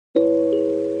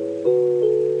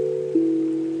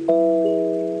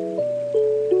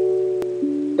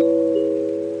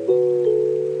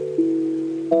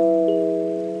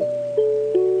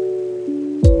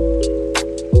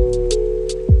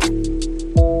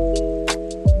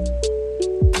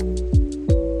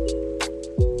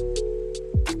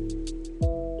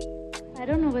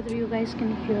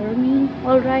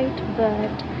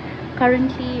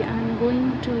Currently I'm going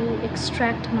to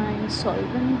extract my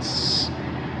solvents.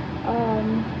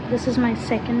 This is my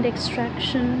second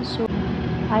extraction, so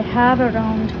I have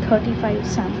around 35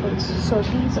 samples. So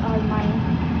these are my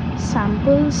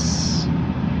samples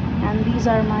and these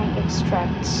are my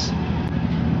extracts,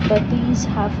 but these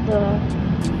have the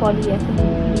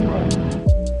polyethylene oil.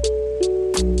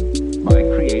 By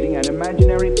creating an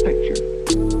imaginary picture.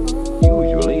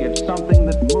 Usually it's something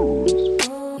that moves.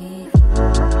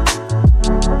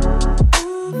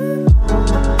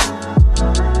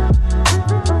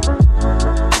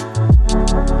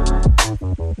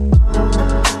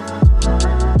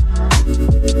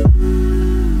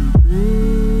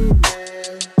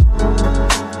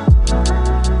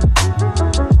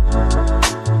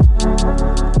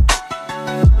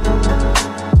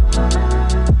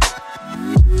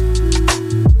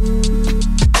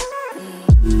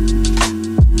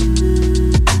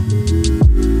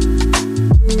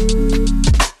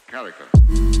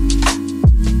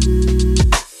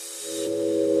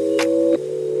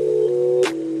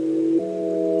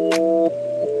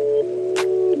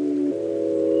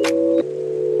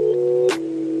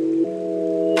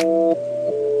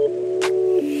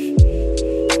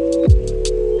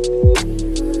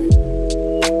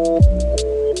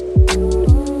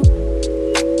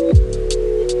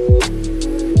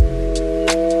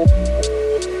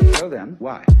 So then,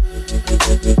 why?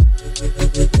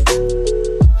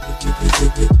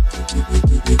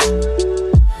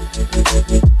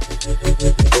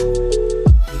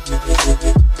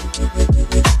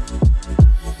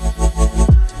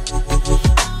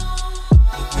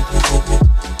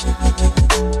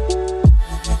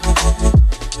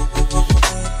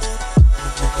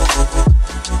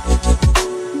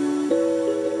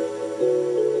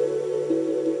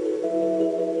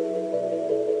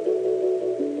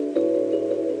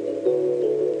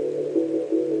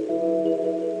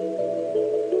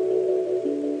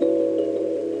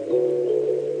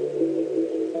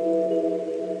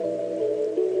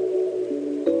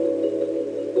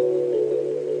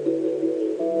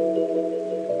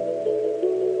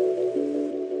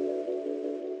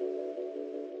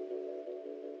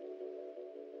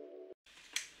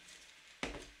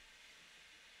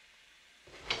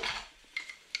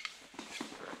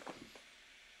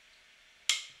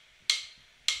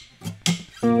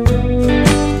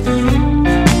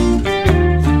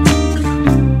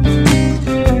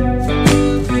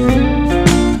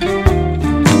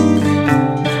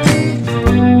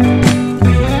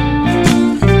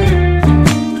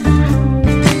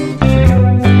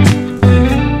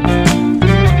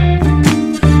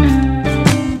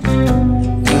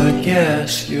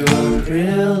 Guess you're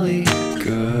really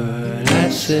good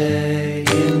at saying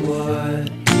what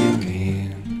you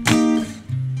mean.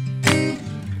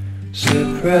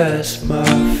 Suppress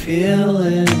my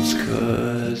feelings,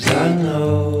 'cause I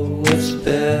know what's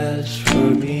best for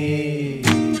me.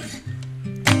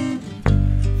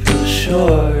 Feel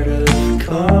short of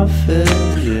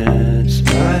confidence,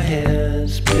 my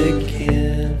hands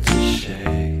begin to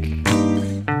shake.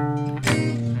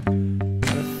 I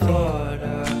thought I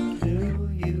knew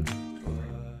you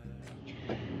would.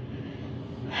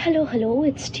 Hello,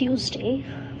 it's Tuesday,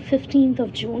 15th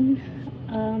of June.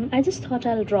 I just thought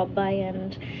I'll drop by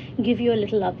and give you a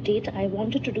little update. I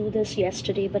wanted to do this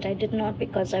yesterday, but I did not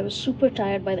because I was super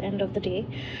tired by the end of the day.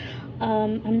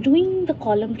 I'm doing the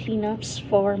column cleanups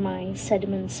for my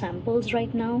sediment samples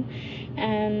right now,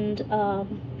 and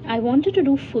I wanted to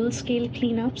do full-scale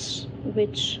cleanups,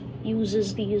 which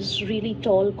uses these really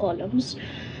tall columns.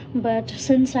 But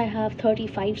since I have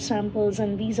 35 samples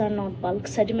and these are not bulk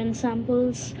sediment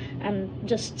samples and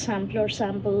just sampler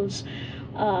samples,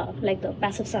 like the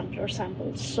passive sampler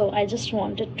samples, so I just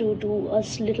wanted to do a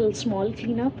little small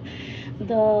cleanup.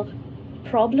 The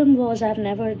problem was I've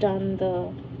never done the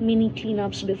mini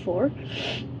cleanups before,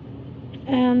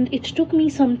 and it took me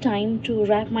some time to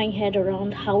wrap my head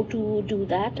around how to do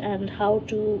that and how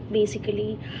to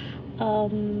basically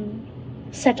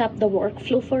set up the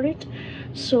workflow for it.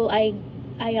 So I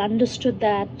understood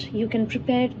that you can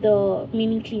prepare the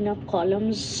mini cleanup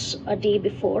columns a day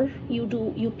before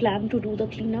you plan to do the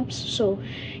cleanups. So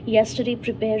yesterday,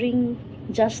 preparing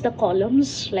just the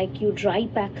columns, like you dry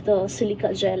pack the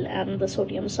silica gel and the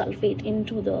sodium sulfate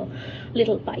into the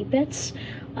little pipettes,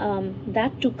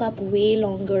 that took up way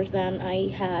longer than I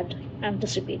had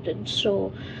anticipated.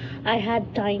 So I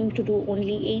had time to do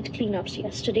only 8 cleanups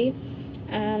yesterday,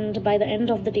 and by the end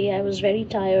of the day I was very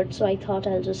tired, so I thought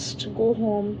I'll just go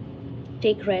home,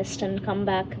 take rest, and come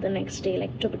back the next day.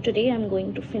 Like today I'm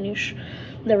going to finish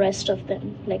the rest of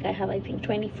them. Like I think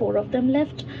 24 of them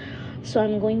left, so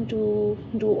I'm going to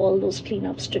do all those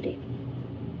cleanups today.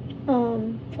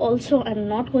 Also, I'm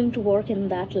not going to work in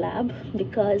that lab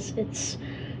because it's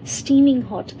steaming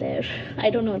hot there. I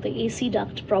don't know, the AC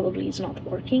duct probably is not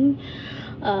working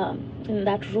in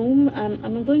that room.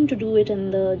 I'm going to do it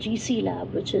in the GC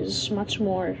lab, which is much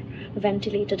more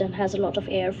ventilated and has a lot of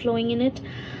air flowing in it.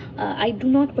 I do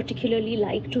not particularly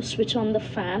like to switch on the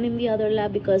fan in the other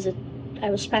lab because I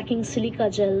was packing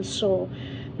silica gel, so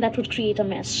that would create a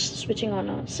mess switching on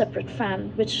a separate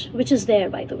fan, which is there,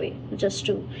 by the way, just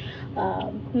to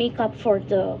make up for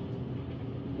the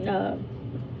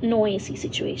no AC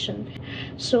situation.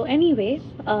 So anyway,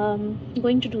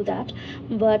 going to do that,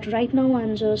 but right now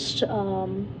I'm just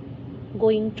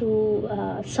going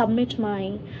to submit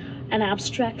an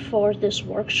abstract for this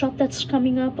workshop that's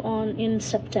coming up in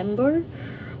September.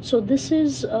 So this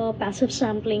is a passive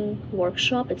sampling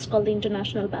workshop. It's called the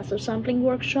International Passive Sampling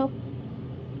Workshop,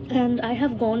 and I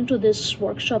have gone to this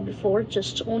workshop before,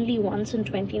 just only once in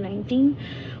 2019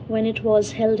 when it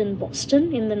was held in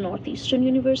Boston in the Northeastern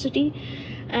University,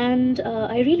 and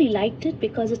I really liked it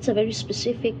because it's a very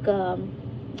specific the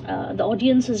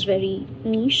audience is very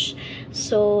niche,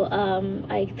 so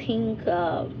I think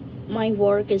my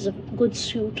work is a good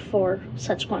suit for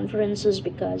such conferences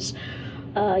because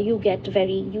you get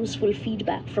very useful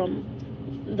feedback from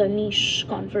the niche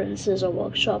conferences or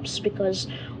workshops because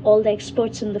all the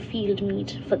experts in the field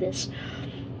meet for this.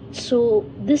 So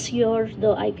this year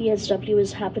the IPSW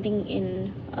is happening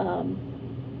in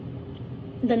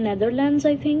the Netherlands,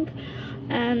 I think,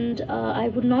 and I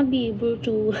would not be able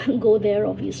to go there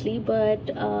obviously, but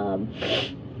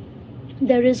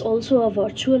there is also a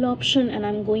virtual option, and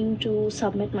I'm going to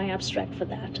submit my abstract for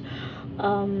that.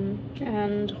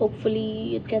 And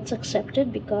hopefully it gets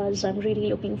accepted because I'm really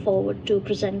looking forward to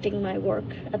presenting my work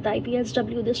at the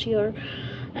IPSW this year.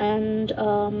 And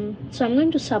so I'm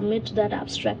going to submit that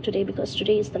abstract today because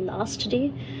today is the last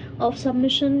day of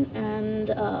submission, and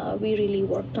we really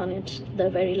worked on it the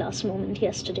very last moment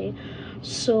yesterday.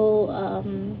 So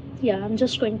yeah, I'm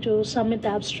just going to submit the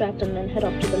abstract and then head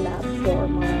up to the lab for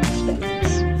my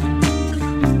experiments.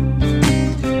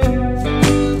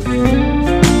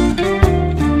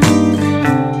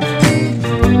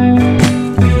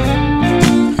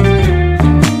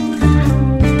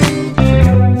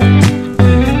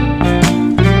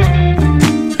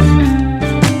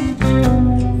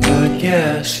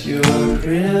 Yes, you're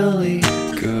really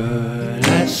good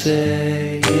at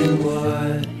saying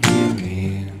what you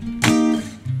mean.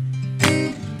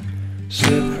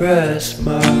 Suppress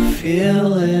my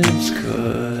feelings,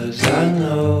 'cause I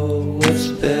know what's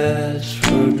best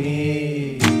for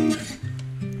me.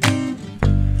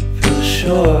 Feel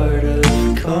short of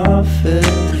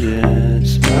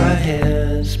confidence, my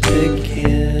hands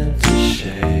begin to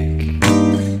shake.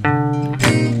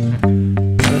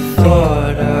 I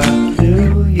thought I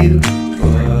knew you,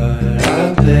 but I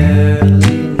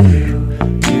barely knew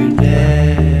your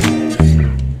name.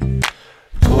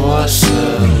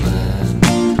 Porcelain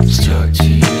stuck to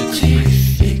your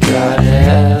teeth, you got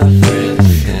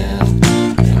everything,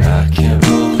 and I can't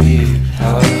believe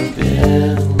how I've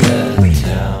been let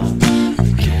down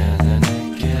again and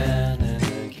again and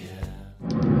again.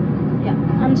 Yeah,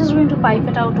 I'm just going to pipe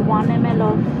it out 1 ml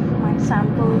of my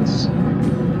samples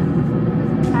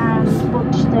and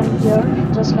put them here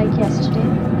just like yesterday,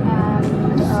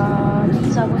 and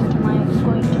these are going to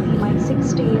be my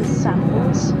 6 days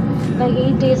samples. The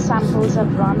 8 days samples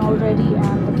have run already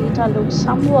and the data looks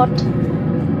somewhat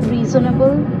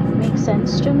reasonable, makes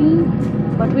sense to me,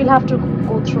 but we'll have to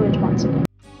go through it once again.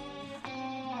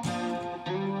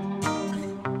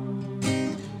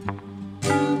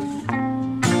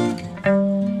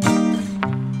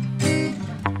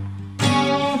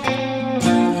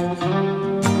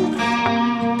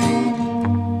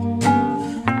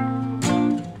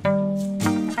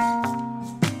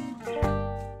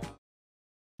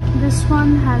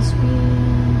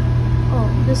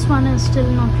 This one is still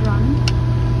not run,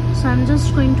 so I'm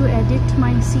just going to edit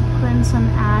my sequence and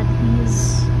add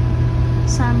these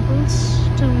samples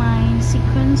to my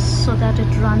sequence so that it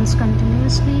runs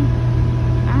continuously,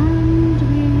 and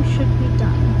we should be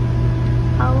done.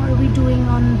 How are we doing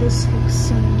on this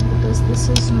hexane? Because this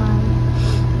is my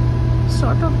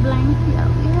sort of blank. Yeah,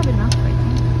 we have enough, I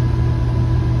think.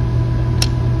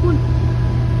 Good.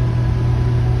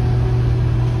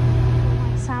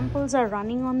 Samples are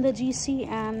running on the GC,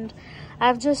 and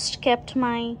I've just kept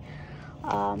my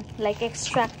like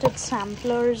extracted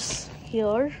samplers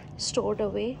here stored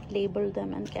away, labeled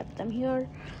them and kept them here.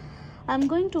 I'm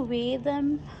going to weigh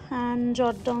them and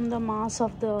jot down the mass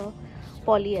of the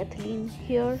polyethylene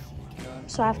here,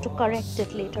 so I have to correct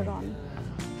it later on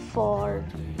for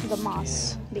the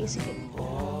mass basically.